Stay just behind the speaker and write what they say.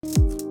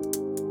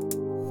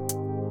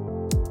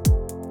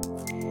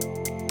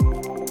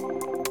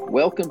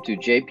Welcome to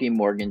JP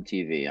Morgan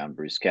TV. I'm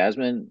Bruce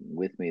Kasman.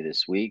 With me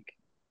this week,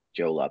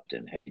 Joe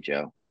Lupton. Hey,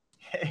 Joe.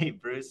 Hey,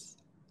 Bruce.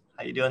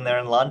 How you doing there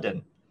in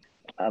London?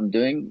 I'm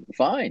doing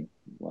fine.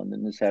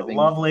 London is It's a having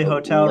lovely a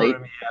hotel late,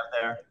 room you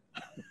have there.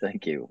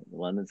 thank you.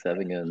 London's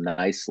having a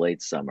nice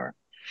late summer.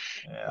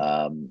 Yeah.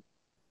 Um,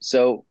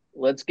 so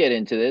let's get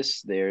into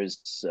this.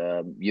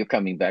 You're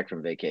coming back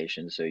from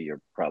vacation, so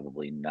you're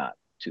probably not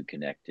too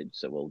connected.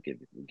 So we'll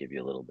give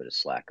you a little bit of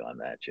slack on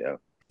that, Joe.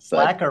 But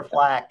Slack or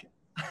flack?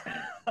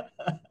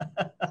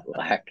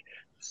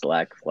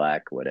 Slack,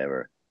 Slack,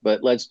 whatever.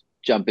 But let's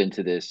jump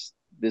into this.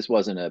 This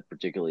wasn't a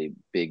particularly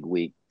big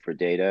week for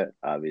data.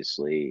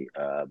 Obviously,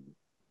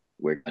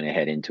 we're going to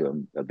head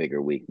into a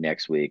bigger week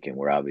next week, and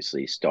we're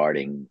obviously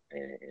starting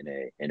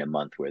in a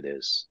month where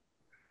there's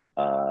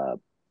a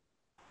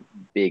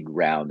big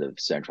round of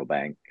central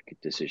bank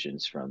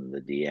decisions from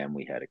the DM.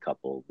 We had a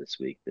couple this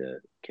week, the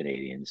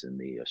Canadians and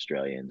the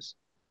Australians,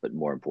 but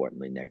more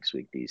importantly, next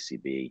week the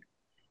ECB.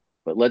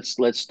 But let's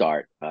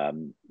start.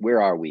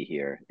 Where are we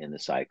here in the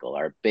cycle?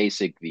 Our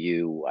basic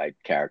view, I'd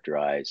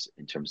characterize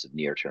in terms of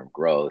near-term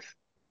growth,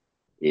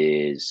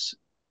 is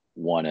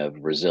one of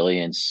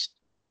resilience,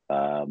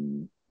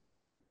 um,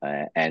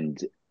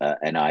 and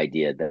an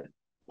idea that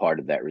part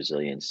of that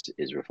resilience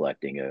is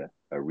reflecting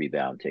a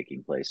rebound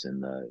taking place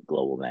in the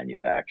global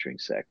manufacturing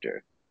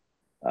sector.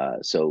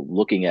 So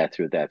looking at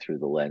through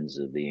the lens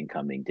of the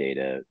incoming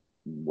data,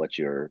 what's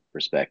your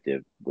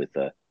perspective with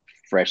a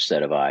fresh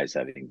set of eyes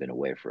having been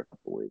away for a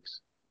couple of weeks?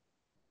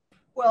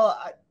 Well,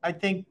 I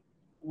think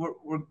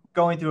we're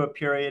going through a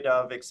period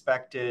of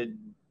expected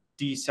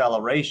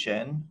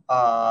deceleration,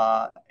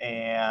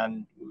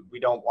 and we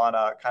don't want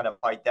to kind of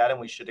fight that, and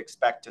we should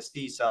expect to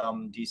see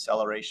some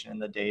deceleration in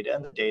the data,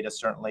 and the data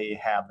certainly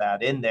have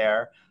that in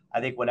there. I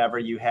think whenever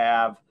you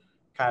have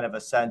kind of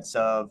a sense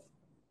of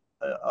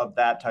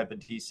that type of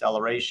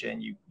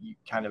deceleration, you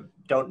kind of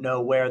don't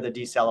know where the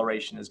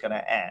deceleration is going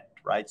to end,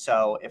 right?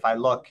 So if I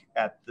look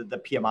at the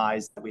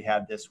PMIs that we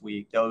had this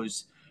week,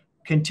 those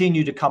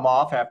continue to come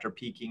off after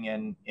peaking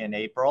in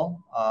April,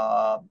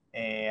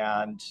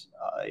 and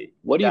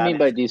What do you that mean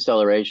by is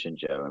deceleration,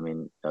 Joe? I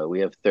mean, we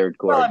have third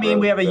well, quarter I mean,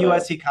 we growth. have a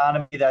U.S.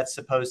 economy that's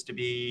supposed to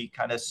be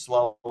kind of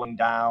slowing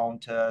down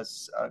to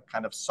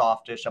kind of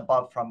softish,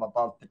 above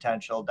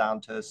potential, down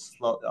to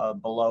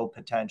below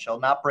potential,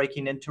 not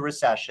breaking into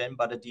recession,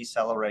 but a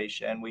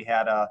deceleration. We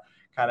had a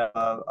kind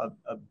of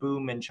a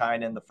boom in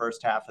China in the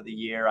first half of the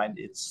year, and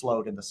it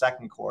slowed in the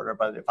second quarter.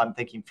 But if I'm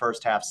thinking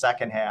first half,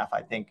 second half,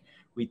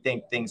 we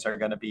think things are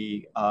going to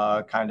be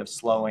kind of So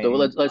slowing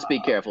let's be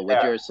careful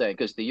what there. you're saying,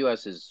 because the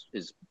U.S.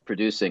 is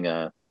producing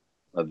a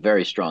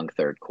very strong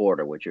third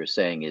quarter. What you're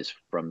saying is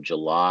from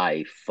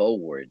July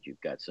forward, you've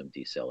got some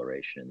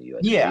deceleration in the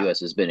U.S. because the Yeah, U.S.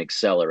 has been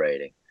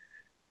accelerating.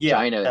 yeah,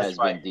 China that's has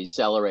right. been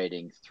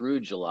decelerating through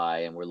July,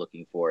 and we're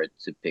looking for it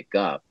to pick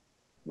up.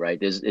 Right?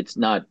 It's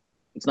not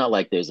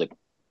like there's a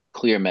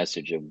clear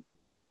message of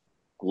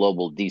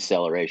global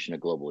deceleration or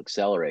global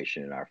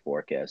acceleration in our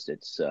forecast.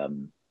 It's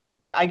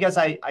I guess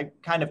I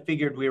kind of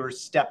figured we were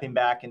stepping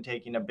back and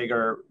taking a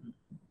bigger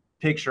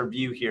picture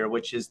view here,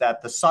 which is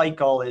that the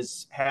cycle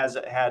has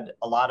had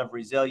a lot of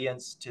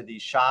resilience to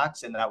these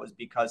shocks, and that was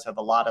because of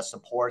a lot of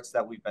supports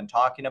that we've been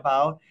talking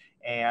about.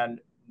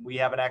 And we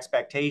have an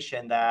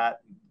expectation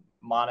that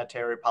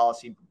monetary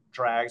policy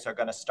drags are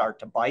going to start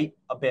to bite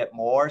a bit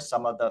more.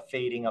 Some of the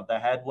fading of the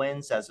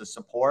headwinds as a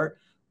support,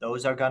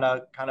 those are going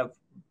to kind of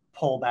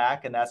pull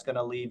back, and that's going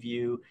to leave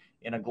you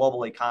in a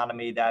global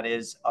economy that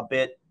is a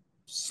bit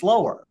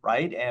slower,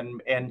 right?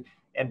 And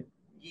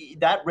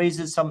that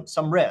raises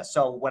some risk.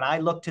 So when I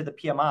look to the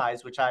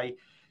PMIs, which I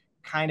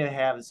kind of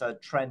have as a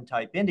trend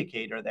type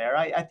indicator there,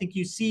 I think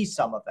you see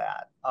some of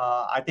that.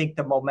 I think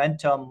the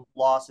momentum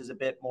loss is a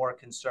bit more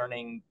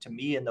concerning to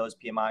me in those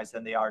PMIs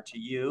than they are to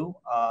you.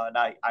 And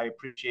I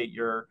appreciate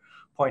your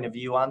point of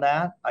view on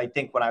that. I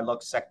think when I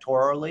look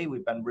sectorally,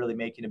 we've been really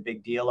making a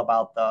big deal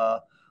about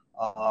that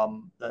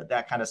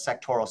kind of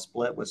sectoral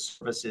split, with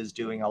services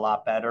doing a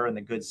lot better and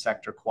the goods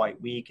sector quite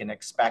weak, and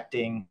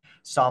expecting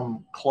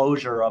some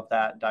closure of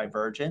that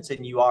divergence.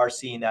 And you are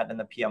seeing that in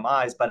the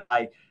PMIs. But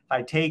if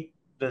I take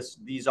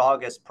these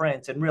August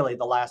prints and really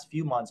the last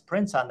few months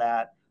prints on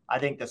that, I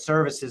think the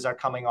services are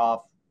coming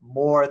off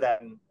more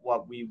than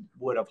what we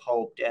would have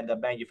hoped, and the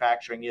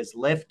manufacturing is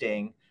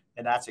lifting,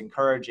 and that's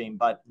encouraging,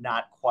 but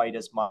not quite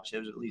as much,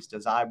 at least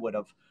as I would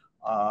have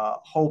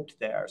hoped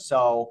there.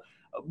 So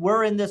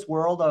we're in this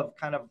world of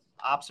kind of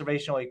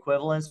observational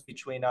equivalence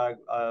between a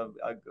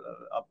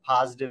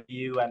positive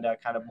view and a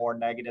kind of more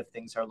negative,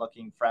 things are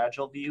looking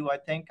fragile view. I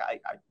think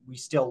we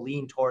still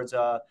lean towards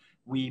a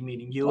we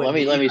meaning you Well,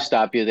 and let me. me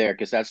stop you there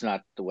because that's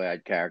not the way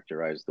I'd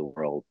characterize the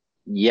world.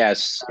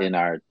 Yes, in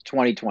our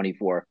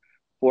 2024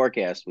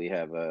 forecast, we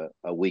have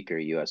a weaker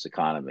U.S.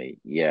 economy.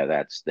 Yeah,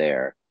 that's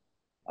there.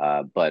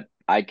 But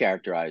I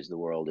characterize the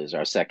world as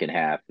our second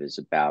half is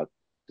about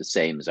the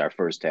same as our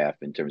first half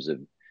in terms of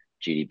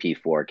GDP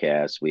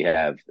forecasts. We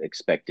have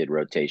expected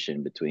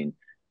rotation between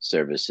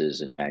services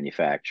and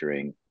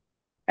manufacturing.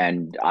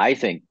 And I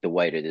think the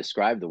way to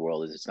describe the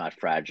world is it's not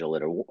fragile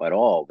at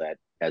all. That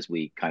as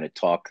we kind of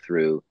talk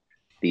through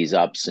these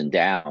ups and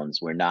downs,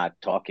 we're not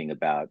talking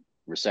about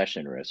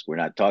recession risk. We're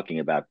not talking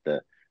about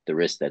the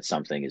risk that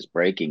something is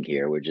breaking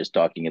here. We're just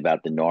talking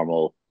about the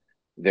normal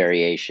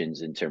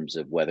variations in terms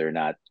of whether or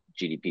not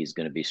GDP is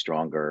going to be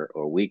stronger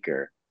or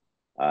weaker.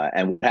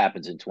 And what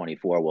happens in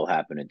 24 will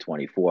happen in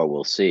 24.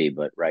 We'll see.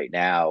 But right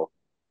now,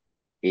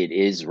 it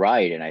is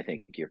right, and I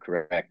think you're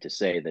correct to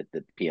say that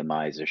the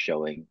PMIs are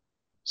showing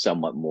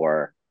somewhat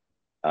more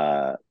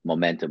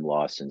momentum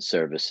loss in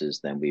services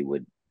than we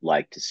would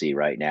like to see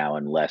right now,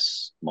 and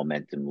less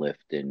momentum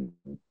lift in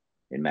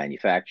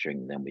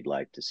manufacturing than we'd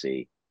like to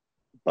see.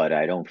 But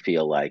I don't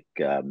feel like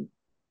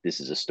this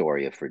is a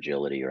story of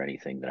fragility or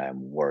anything that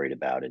I'm worried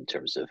about in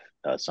terms of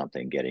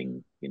something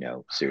getting, I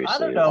don't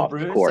seriously know, off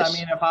Bruce. I mean,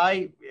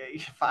 course.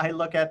 if I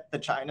look at the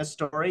China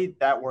story,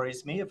 that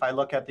worries me. If I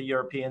look at the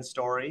European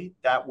story,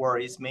 that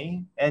worries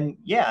me. And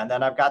yeah, and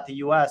then I've got the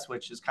U.S.,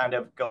 which is kind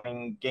of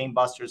going game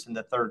busters in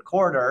the third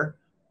quarter.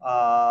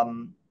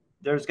 Um,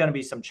 there's going to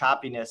be some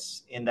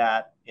choppiness in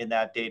that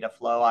data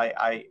flow.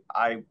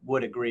 I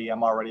would agree.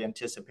 I'm already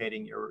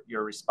anticipating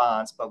your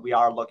response, but we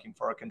are looking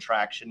for a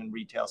contraction in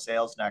retail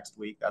sales next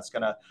week. That's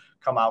going to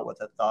come out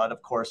with a thud.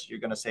 Of course, you're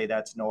going to say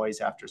that's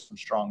noise after some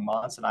strong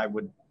months, and I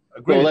would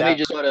agree Well, with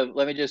that.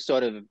 let me just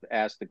sort of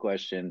ask the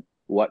question: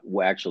 what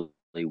actually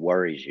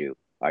worries you?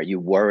 Are you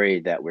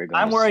worried that we're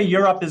going I'm to worried see?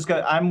 Europe is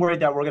going. I'm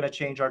worried that we're going to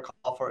change our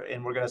call for,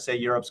 and we're going to say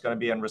Europe's going to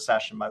be in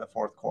recession by the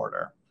fourth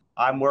quarter.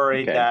 I'm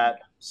worried Okay,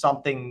 that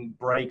something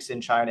breaks in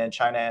China, and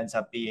China ends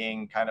up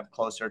being kind of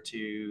closer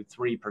to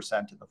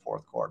 3% in the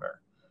fourth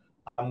quarter.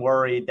 I'm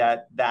worried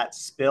that that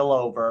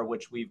spillover,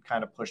 which we've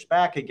kind of pushed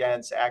back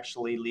against,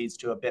 actually leads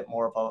to a bit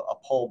more of a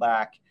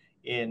pullback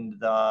in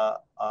the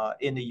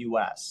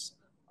U.S.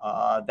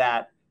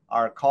 That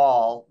our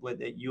call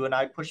with you and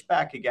I pushed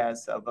back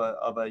against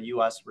of a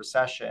U.S.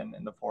 recession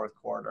in the fourth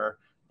quarter,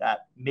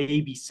 that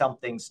maybe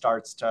something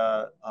starts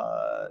to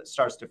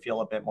feel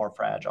a bit more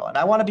fragile. And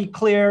I want to be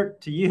clear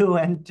to you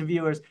and to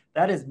viewers,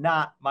 that is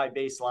not my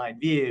baseline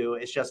view.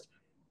 It's just,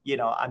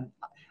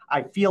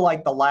 I feel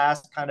like the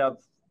last kind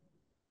of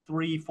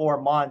 3 4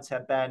 months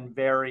have been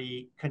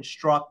very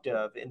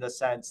constructive in the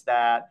sense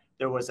that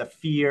there was a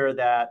fear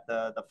that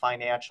the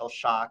financial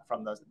shock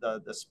from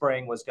the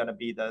spring was going to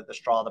be the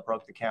straw that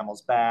broke the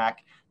camel's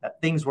back, that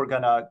things were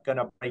gonna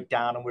break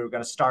down and we were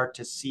going to start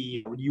to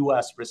see a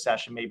U.S.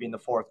 recession maybe in the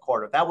fourth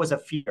quarter. That was a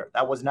fear.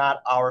 That was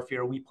not our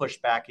fear. We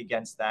pushed back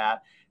against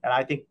that, and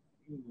I think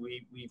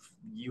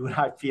you and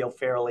I feel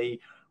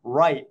fairly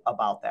right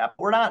about that.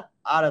 We're not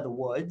out of the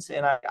woods,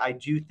 and I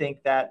do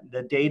think that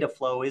the data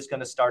flow is going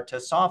to start to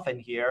soften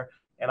here,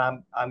 and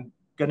I'm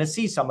going to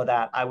see some of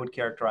that. I would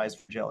characterize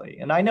fragility,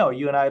 and I know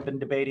you and I have been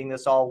debating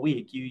this all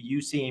week.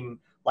 You seem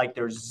like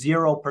there's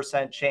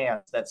 0%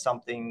 chance that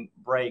something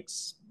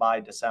breaks by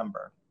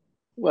December.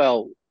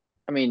 well,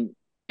 I mean,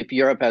 if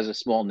Europe has a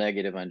small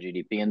negative on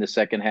GDP in the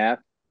second half,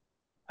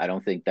 I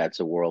don't think that's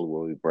a world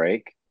where we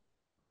break.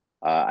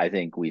 I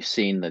think we've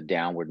seen the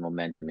downward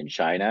momentum in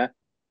China.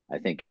 I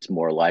think it's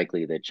more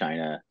likely that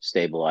China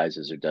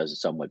stabilizes or does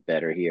somewhat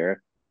better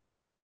here.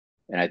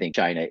 And I think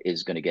China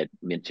is going to get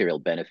material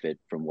benefit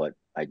from what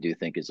I do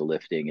think is a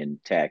lifting in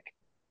tech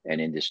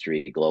and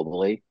industry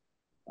globally.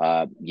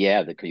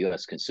 Yeah, the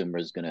U.S. consumer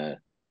is going to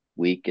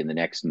weak in the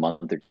next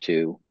month or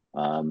two.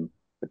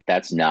 But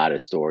that's not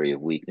a story of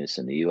weakness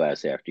in the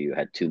U.S. after you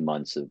had 2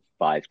 months of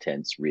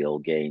 5/10 real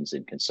gains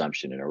in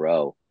consumption in a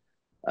row.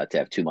 To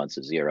have 2 months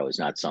of zero is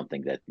not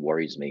something that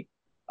worries me.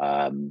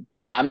 I'm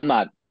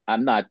not.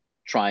 I'm not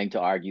trying to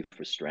argue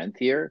for strength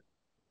here,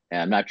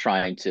 and I'm not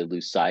trying to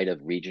lose sight of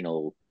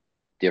regional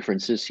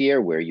differences here,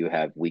 where you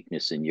have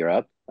weakness in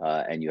Europe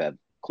and you have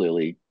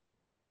clearly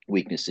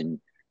weakness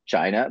in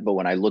China. But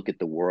when I look at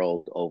the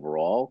world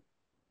overall,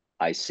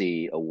 I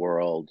see a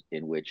world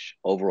in which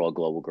overall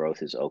global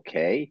growth is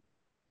okay.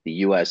 The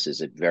US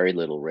is at very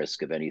little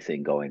risk of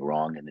anything going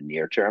wrong in the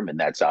near term. And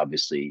that's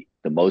obviously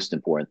the most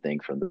important thing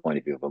from the point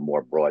of view of a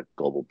more broad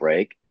global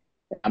break.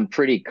 I'm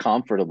pretty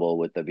comfortable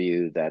with the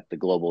view that the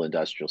global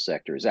industrial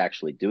sector is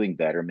actually doing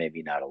better,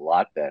 maybe not a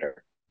lot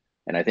better.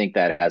 And I think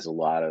that has a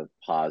lot of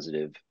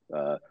positive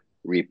uh,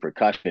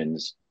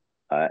 repercussions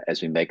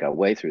as we make our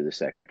way through the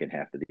second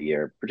half of the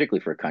year,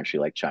 particularly for a country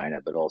like China,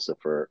 but also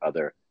for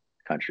other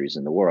countries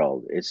in the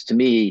world. It's to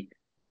me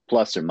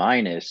plus or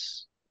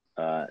minus,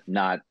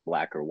 not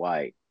black or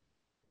white,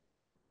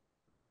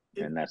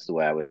 and that's the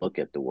way I would look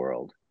at the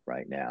world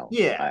right now.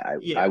 Yeah, I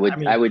yeah. I would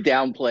mean,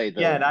 downplay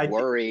yeah, the and I think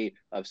worry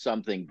of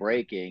something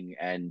breaking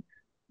and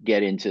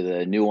get into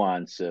the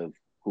nuance of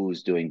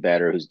who's doing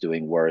better, who's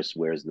doing worse,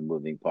 where's the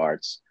moving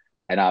parts,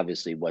 and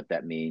obviously what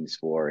that means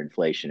for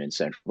inflation and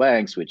central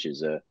banks, which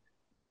is a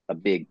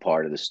big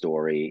part of the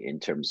story in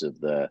terms of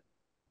the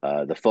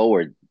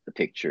forward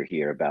picture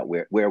here about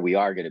where we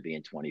are going to be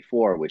in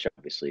 24, which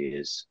obviously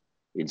is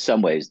in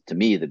some ways to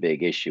me the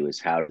big issue is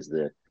how does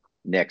the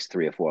next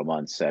 3 or 4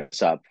 months set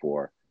us up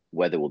for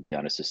whether we'll be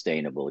on a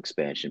sustainable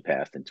expansion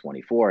path in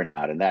 24 or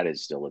not. And that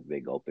is still a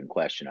big open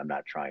question. I'm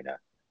not trying to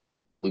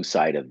lose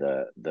sight of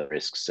the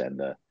risks and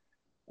the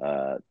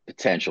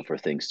potential for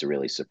things to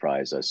really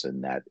surprise us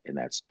in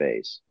that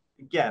space.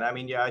 Again, I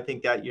mean, yeah, I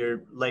think that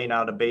you're laying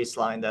out a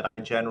baseline that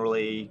I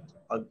generally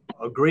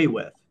agree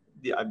with.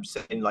 I'm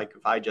saying, like,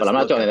 if I But just I'm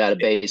not look talking at about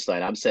a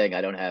baseline. I'm saying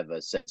I don't have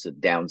a sense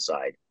of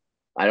downside.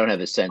 I don't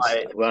have a sense.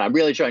 right, What I'm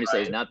really trying to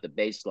say is right. not the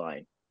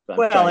baseline. But I'm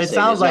Well, trying to it say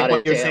sounds there's like not a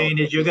what you're tail. saying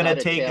is There's not a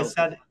tail.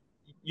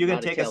 you're going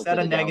Not to a take a tail to set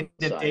of the negative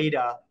downside.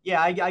 data.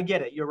 Yeah, I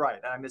get it. You're right.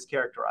 I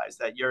mischaracterized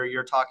that.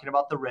 You're talking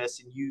about the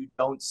risks, and you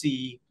don't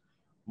see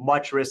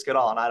much risk at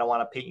all. And I don't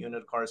want to paint you into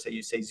the corner and say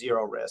you say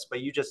zero risk, but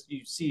you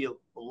see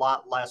a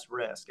lot less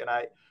risk. And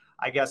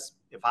I guess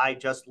if I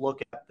just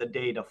look at the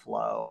data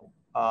flow,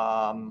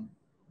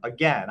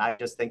 again, I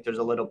just think there's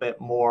a little bit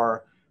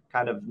more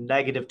kind of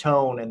negative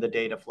tone in the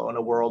data flow in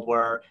a world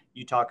where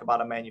you talk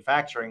about a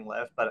manufacturing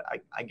lift, but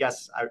I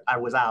guess I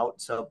was out.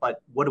 So,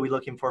 but what are we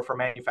looking for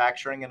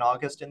manufacturing in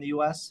August in the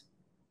U.S.?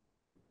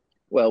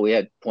 Well, we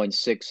had zero point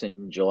 0.6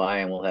 in July,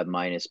 and we'll have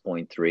minus zero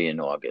point 0.3 in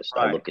August.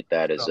 I Right. look at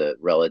that as So, a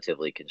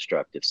relatively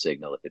constructive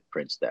signal if it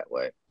prints that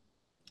way.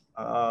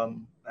 I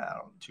don't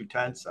know,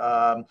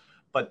 2/10.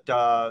 But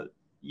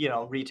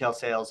retail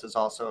sales is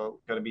also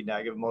going to be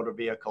negative. Motor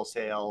vehicle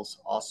sales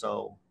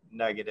also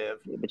negative.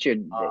 But Uh,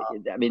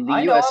 I mean, the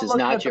I know U.S. I'm is looking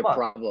not at the your month.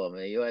 problem.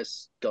 The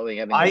U.S. having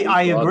a I weak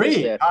August.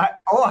 agree.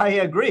 I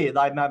agree.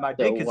 Like my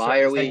big So concern why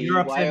are is that we?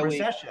 Europe's Why in are we?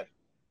 recession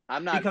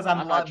because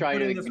I'm not I'm trying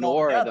to putting this all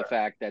ignore the together.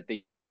 fact that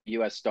the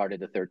U.S. started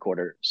the third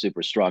quarter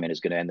super strong and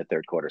is going to end the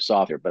third quarter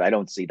softer. But I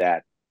don't see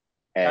that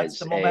That's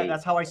the as moment. a.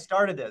 That's how I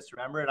started this.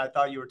 Remember, and I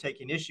thought you were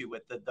taking issue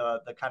with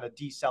the kind of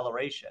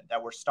deceleration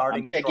that we're I'm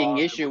starting taking strong and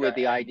issue we're with going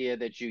the to end. idea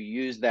that you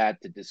use that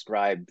to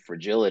describe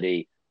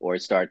fragility or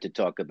start to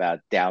talk about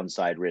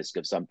downside risk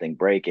of something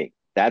breaking.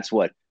 That's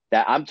what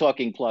that I'm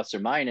talking plus or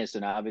minus,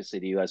 and obviously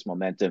the U.S.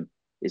 momentum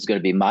is going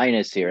to be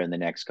minus here in the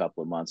next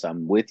couple of months.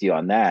 I'm with you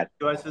on that,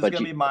 US is but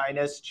going to be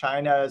minus.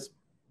 China is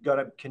going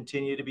to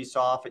continue to be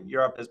soft, and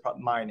Europe is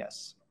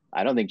minus.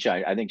 I don't think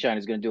China. I think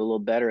China's going to do a little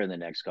better in the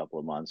next couple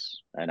of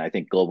months, and I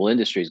think global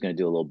industry is going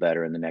to do a little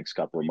better in the next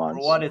couple I of mean, for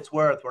months. what it's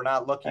worth, we're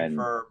not looking And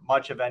for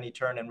much of any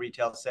turn in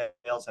retail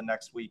sales in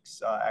next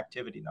week's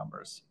activity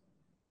numbers.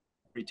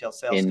 Retail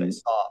sales stay in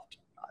soft.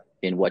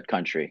 what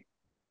country?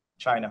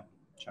 China,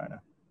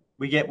 China.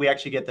 We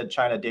actually get the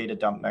China data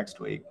dump next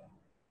week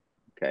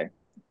Okay.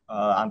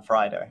 on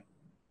Friday.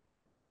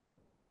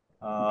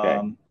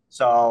 Okay.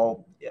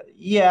 So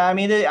yeah, I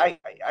mean,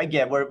 I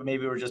get where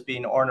maybe we're just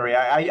being ornery.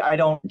 I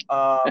don't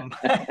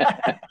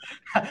I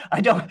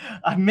don't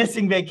I'm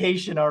missing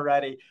vacation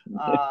already.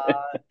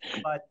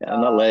 But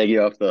I'm not letting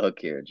you off the hook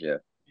here,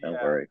 Jeff. Don't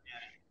yeah, worry.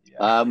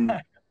 yeah.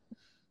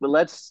 But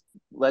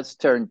let's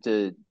turn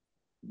to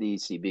the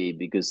ECB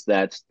because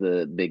that's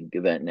the big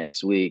event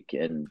next week,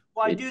 and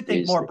Well, I it do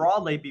think is. more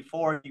broadly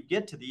before you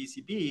get to the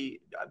ECB,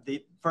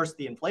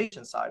 the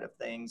inflation side of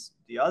things.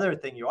 The other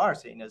thing you are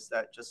seeing is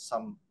that just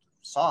some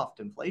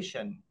soft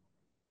inflation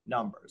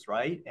numbers,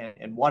 right?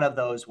 And one of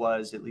those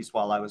was, at least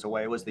while I was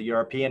away, was the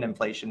European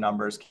inflation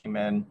numbers came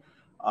in.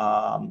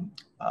 Um,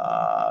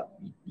 uh,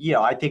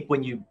 I think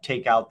when you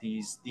take out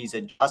these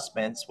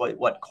adjustments,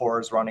 what core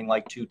is running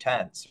like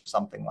 2/10,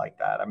 something like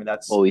that. I mean, Well,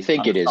 that's we think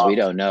on the it is. We soft.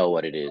 don't know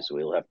what it is.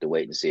 We'll have to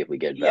wait and see if we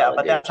get Yeah,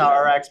 but that's validation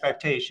our on that.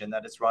 expectation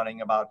that it's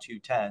running about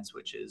 2/10,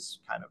 which is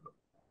kind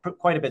of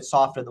quite a bit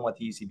softer than what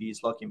the ECB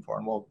is looking for.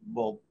 And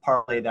we'll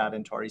parlay that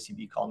into our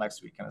ECB call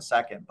next week in a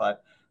second.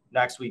 But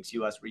next week's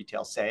U.S.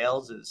 retail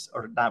sales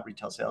or not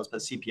retail sales, but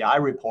CPI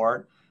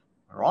report.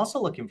 We're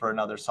also looking for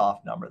another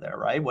soft number there,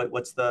 right? What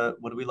are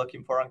we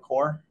looking for on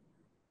core?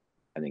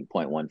 I think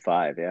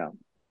 0.15. Yeah.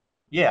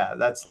 Yeah,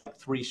 that's like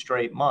 3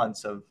 straight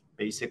months of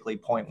basically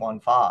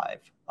 0.15.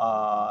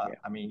 Yeah.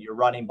 I mean, you're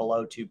running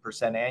below 2%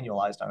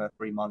 annualized on a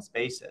 3 month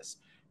basis.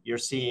 You're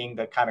seeing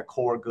the kind of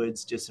core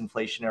goods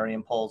disinflationary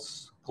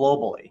impulse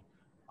globally.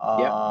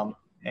 Yeah.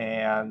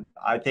 And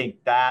I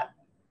think that,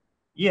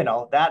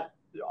 that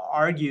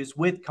argues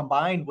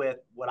combined with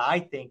what I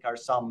think are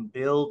some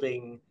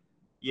building,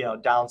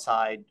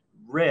 downside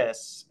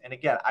risks. And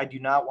again, I do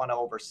not want to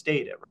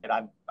overstate it,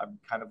 right? I'm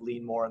kind of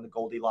lean more on the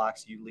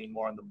Goldilocks. You lean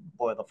more on the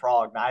boy the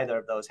frog. Neither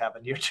of those have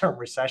a near-term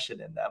recession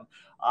in them.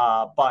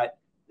 But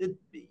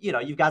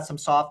you've got some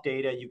soft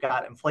data. You've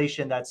got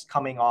inflation that's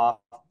coming off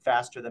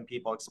faster than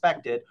people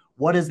expected.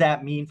 What does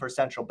that mean for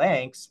central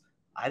banks?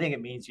 I think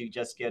it means you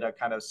just get a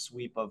kind of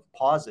sweep of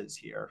pauses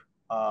here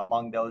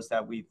among those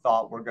that we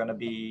thought were going to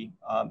be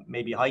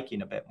maybe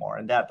hiking a bit more.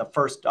 And that the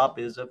first up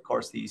is, of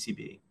course, the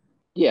ECB.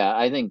 Yeah.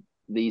 I think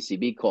the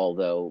ECB call,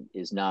 though,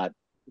 is not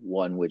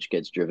one which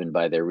gets driven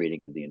by their reading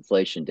of the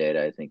inflation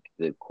data. I think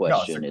the No, it's the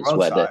question is growth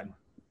whether side.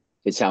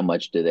 it's how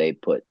much do they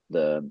put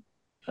the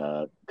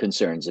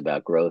concerns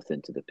about growth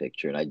into the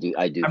picture. And I do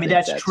I mean, think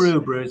that's that's. true,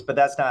 Bruce, but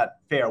that's not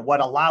fair. What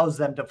allows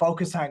them to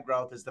focus on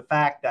growth is the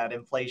fact that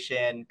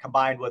inflation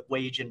combined with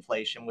wage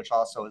inflation, which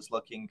also is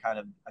looking kind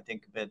of, I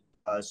think, a bit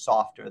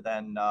softer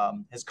than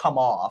has come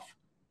off.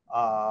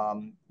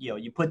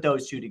 You put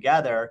those two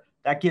together,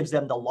 that gives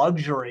them the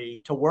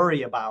luxury to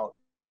worry about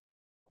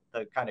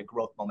the kind of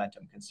growth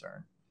momentum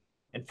concern.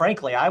 And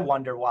frankly, I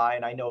wonder why,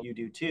 and I know you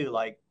do too.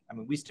 Like, I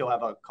mean, we still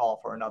have a call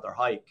for another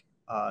hike.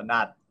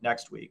 Not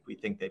next week. We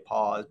think they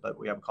pause, but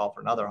we have a call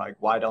for another hike.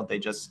 Why don't they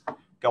just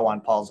go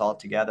on pause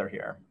altogether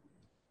here?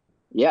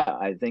 Yeah,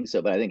 I think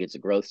so, but I think it's a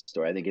growth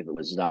story. I think if it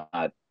was not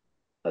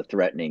a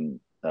threatening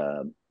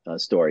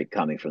story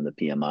coming from the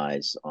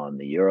PMIs on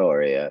the euro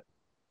area,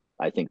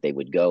 I think they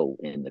would go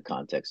in the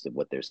context of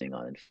what they're seeing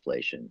on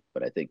inflation.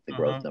 But I think the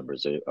growth Mm-hmm.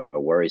 numbers are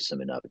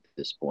worrisome enough at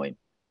this point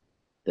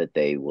that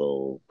they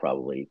will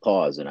probably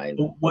pause. And I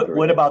What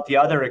agree. about the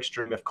other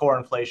extreme? If core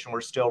inflation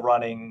were still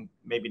running,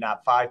 maybe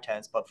not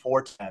 5/10, but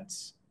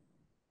 4/10,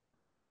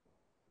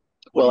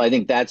 what do Well, you I think?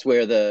 think that's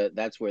where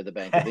the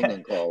Bank of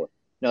England call.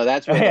 No,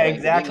 that's where the Yeah, Bank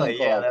of England exactly.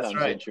 Yeah, call that's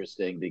comes right.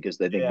 interesting because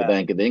I think the Yeah,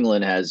 Bank of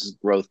England has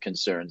growth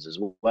concerns as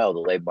well. The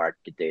labor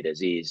market data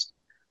has eased.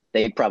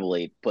 They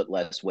probably put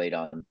less weight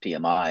on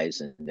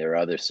PMIs, and there are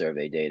other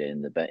survey data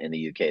in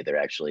the UK that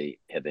actually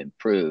have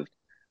improved.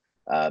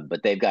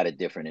 But they've got a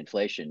different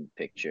inflation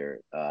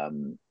picture,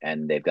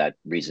 and they've got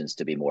reasons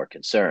to be more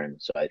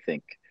concerned. So I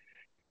think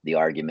the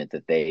argument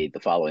that the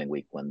following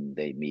week when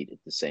they meet at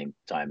the same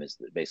time as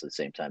basically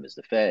the same time as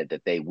the Fed,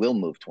 that they will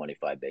move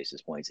 25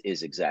 basis points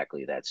is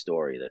exactly that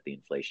story, that the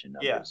inflation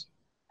yeah. numbers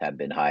have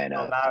been high So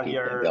enough to now keep them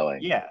you're,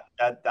 going. yeah,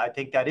 that I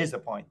think that is the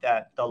point,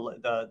 that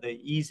the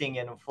easing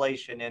in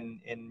inflation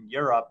in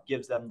Europe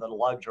gives them the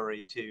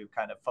luxury to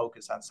kind of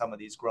focus on some of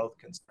these growth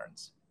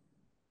concerns.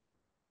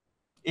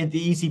 In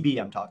the ECB,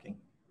 I'm talking,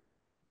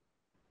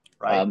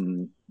 right?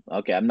 Um,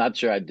 okay, I'm not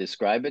sure I'd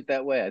describe it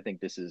that way. I think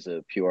this is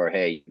a pure,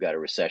 hey, you've got a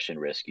recession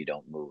risk, you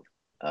don't move.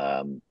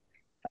 I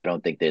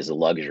don't think there's a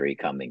luxury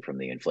coming from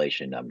the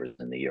inflation numbers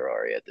in the euro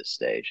area at this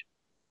stage.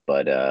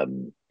 But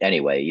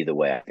anyway, either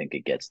way, I think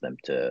it gets them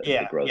to the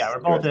Yeah, growth yeah,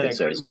 we're both growth in agree.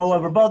 concerns.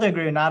 Well, we're both in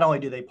agree. Not only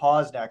do they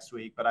pause next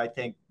week, but I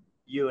think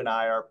you and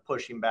I are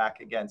pushing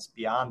back against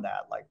beyond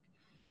that. Like,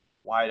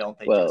 why don't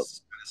they Well,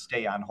 just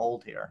stay on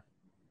hold here?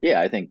 yeah,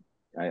 I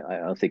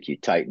don't think you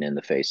tighten in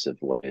the face of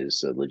what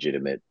is a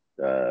legitimate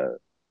uh,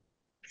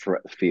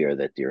 fear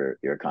that your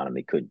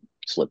economy could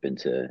slip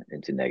into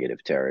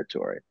negative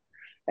territory.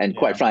 And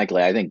quite Yeah.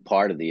 frankly, I think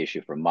part of the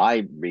issue from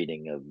my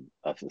reading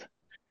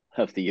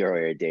of the euro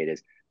area data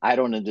is I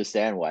don't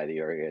understand why the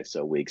euro area is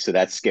so weak. So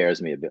that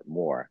scares me a bit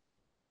more.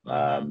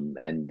 Mm-hmm.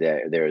 And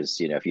there's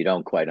if you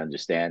don't quite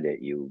understand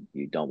it, you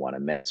don't want to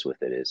mess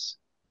with it.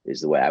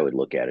 Is the way I would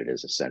look at it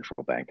as a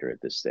central banker at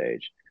this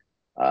stage.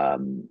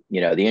 The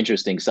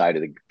interesting side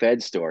of the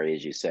Fed story,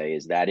 as you say,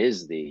 is there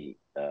is the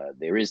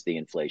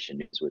inflation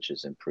news which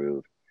has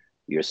improved.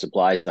 Your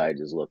supply side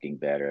is looking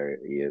better.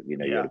 You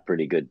had Yeah. a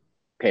pretty good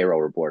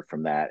payroll report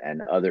from that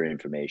and other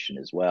information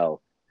as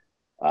well.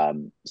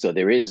 So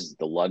there is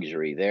the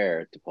luxury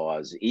there to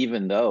pause,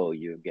 even though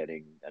you're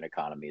getting an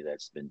economy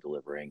that's been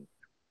delivering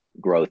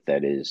growth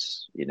that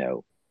is,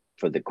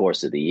 for the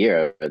course of the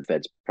year, the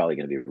Fed's probably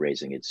going to be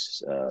raising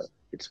its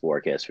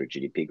forecast for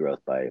GDP growth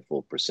by a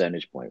full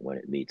percentage point when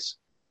it meets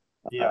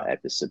Yeah.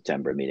 at the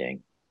September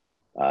meeting.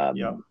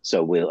 Yep.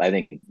 So I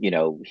think,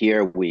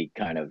 here we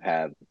kind of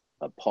have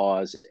a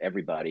pause.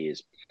 Everybody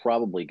is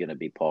probably going to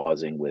be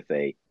pausing with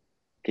a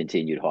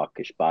continued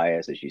hawkish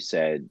bias, as you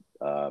said.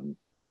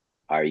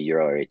 Our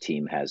Euro area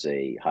team has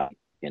a hike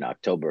in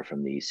October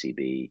from the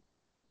ECB,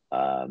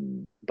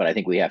 but I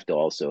think we have to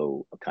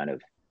also kind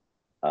of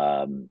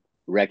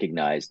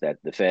recognize that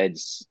the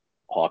Fed's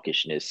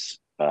hawkishness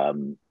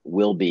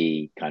will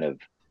be kind of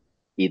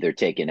either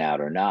taken out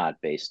or not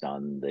based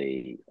on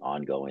the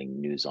ongoing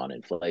news on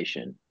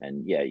inflation.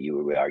 And yeah,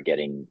 you are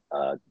getting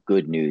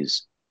good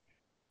news.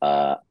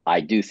 I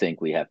do think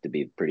we have to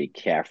be pretty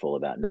careful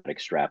about not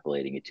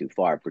extrapolating it too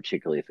far,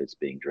 particularly if it's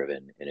being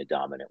driven in a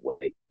dominant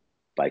way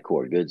by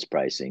core goods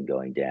pricing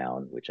going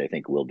down, which I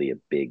think will be a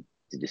big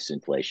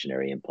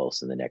disinflationary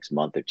impulse in the next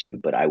month or two.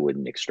 But I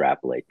wouldn't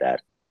extrapolate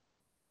that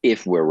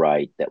if we're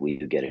right that we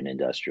do get an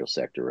industrial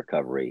sector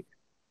recovery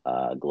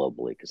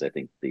globally, because I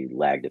think the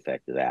lagged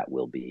effect of that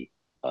will be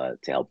to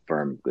help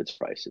firm goods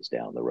prices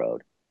down the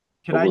road.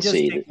 Can But I we'll just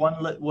see. take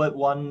one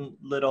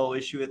little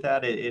issue with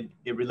that? It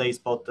relates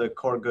both to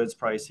core goods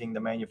pricing, the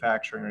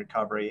manufacturing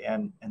recovery,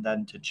 and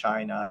then to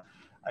China.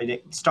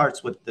 It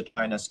starts with the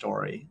China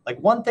story. Like,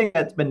 one thing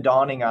that's been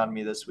dawning on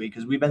me this week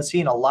is we've been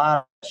seeing a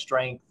lot of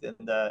strength in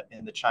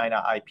the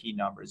China IP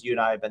numbers. You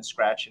and I have been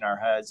scratching our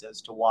heads as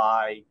to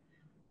why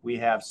we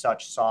have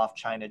such soft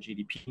China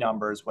GDP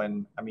numbers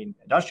when, I mean,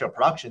 industrial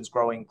production is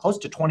growing close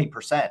to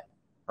 20%,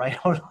 right?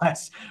 Over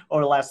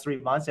the last 3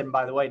 months. And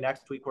by the way,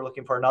 next week we're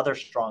looking for another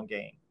strong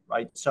gain,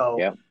 right? So,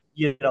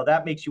 Yeah.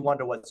 that makes you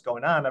wonder what's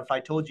going on. If I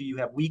told you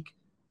have weak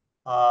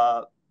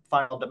uh,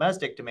 final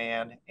domestic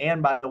demand,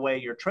 and by the way,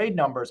 your trade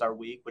numbers are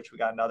weak, which we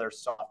got another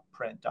soft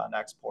print on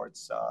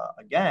exports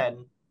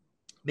again,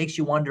 makes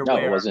you wonder No,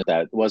 where.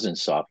 it wasn't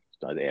soft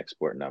the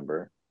export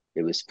number.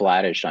 It was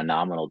flattish on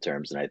nominal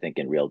terms, and I think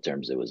in real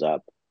terms it was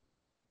up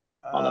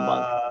on the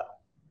month. Uh,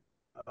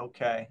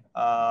 Okay.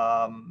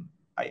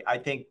 I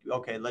think,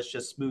 okay, let's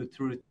just smooth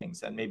through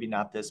things, and maybe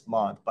not this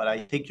month, but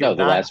I think you're No,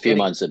 the not last few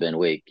getting, months have been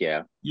weak.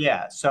 Yeah.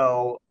 yeah.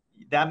 So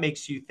that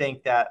makes you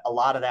think that a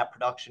lot of that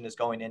production is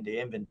going into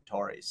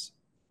inventories.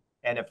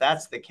 And if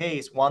that's the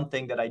case, one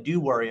thing that I do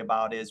worry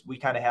about is we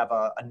kind of have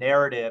a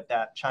narrative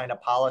that China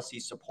policy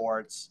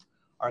supports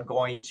are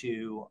going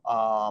to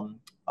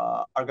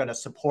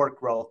support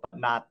growth, but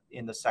not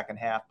in the second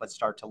half, but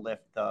start to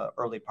lift the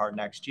early part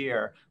next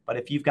year. But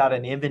if you've got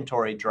an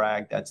inventory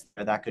drag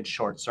that could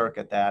short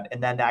circuit that,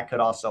 and then that could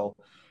also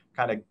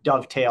kind of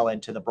dovetail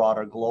into the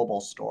broader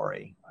global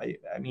story. I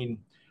mean,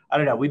 I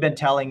don't know. We've been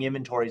telling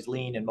inventories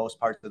lean in most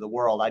parts of the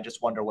world. I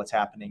just wonder what's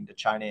happening to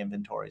China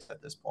inventories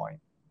at this point.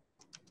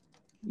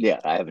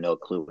 Yeah, I have no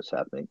clue what's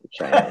happening to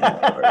China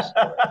inventories.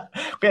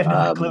 We have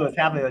no clue what's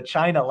happening to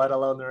China, let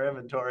alone their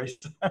inventories.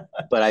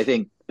 But I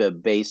think the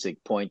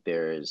basic point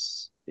there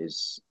is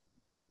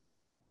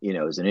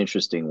an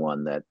interesting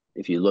one, that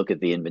if you look at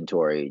the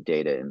inventory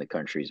data in the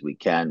countries, we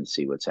can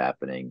see what's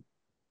happening.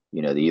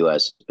 The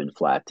U.S. has been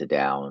flat to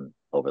down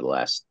over the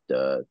last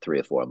 3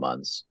 or 4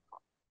 months.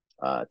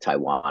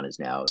 Taiwan is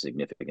now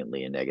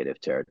significantly in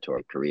negative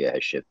territory. Korea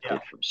has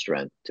shifted from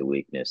strength to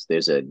weakness.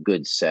 There's a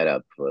good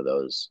setup for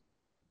those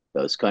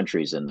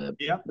countries, and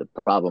the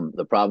problem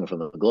from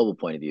the global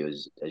point of view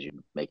is, as you're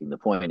making the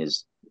point,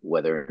 is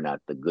whether or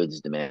not the goods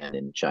demand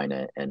in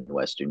China and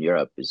Western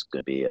Europe is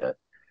going to be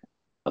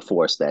a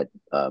force that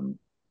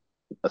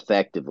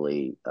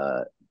effectively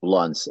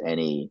blunts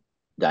any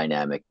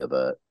dynamic of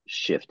a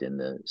shift in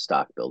the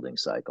stock building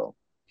cycle.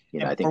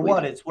 I think for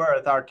what it's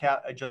worth,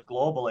 just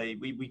globally,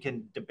 we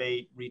can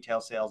debate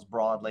retail sales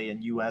broadly,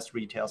 and U.S.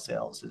 retail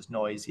sales is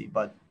noisy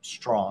but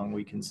strong.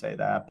 We can say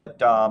that,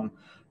 but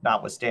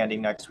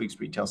notwithstanding next week's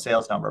retail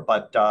sales number.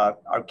 But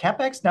our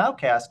CapEx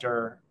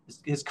nowcaster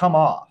has come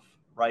off,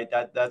 right?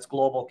 That's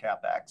global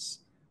CapEx,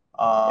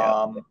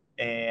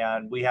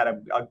 and we had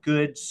a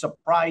good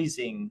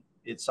surprising.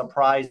 It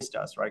surprised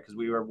us, right? Because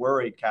we were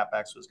worried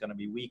CapEx was going to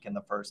be weak in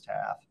the first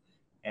half,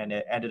 and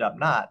it ended up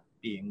not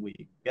being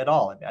weak at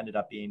all. It ended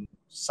up being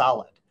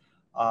solid.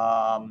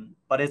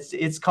 But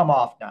it's come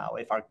off now.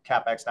 If our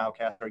CapEx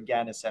nowcaster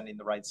again is sending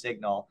the right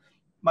signal,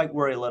 might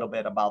worry a little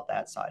bit about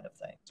that side of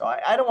things. So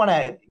I don't want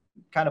to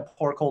kind of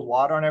pour cold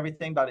water on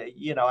everything, but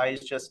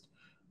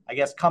I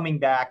guess coming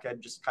back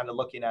and just kind of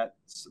looking at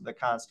the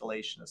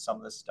constellation of some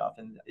of this stuff,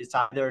 and it's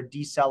either a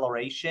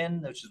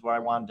deceleration, which is where I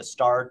wanted to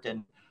start,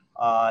 and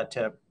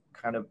to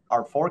kind of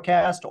our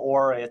forecast,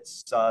 or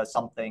it's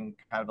something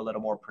kind of a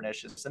little more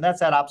pernicious. And that's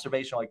that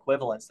observational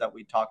equivalence that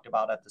we talked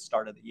about at the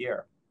start of the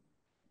year.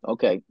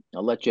 Okay,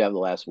 I'll let you have the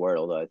last word,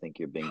 although I think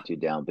you're being too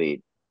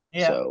downbeat.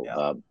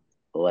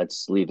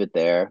 Let's leave it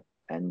there,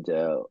 and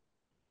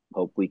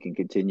hope we can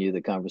continue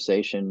the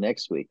conversation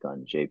next week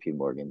on JP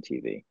Morgan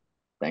TV.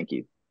 Thank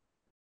you.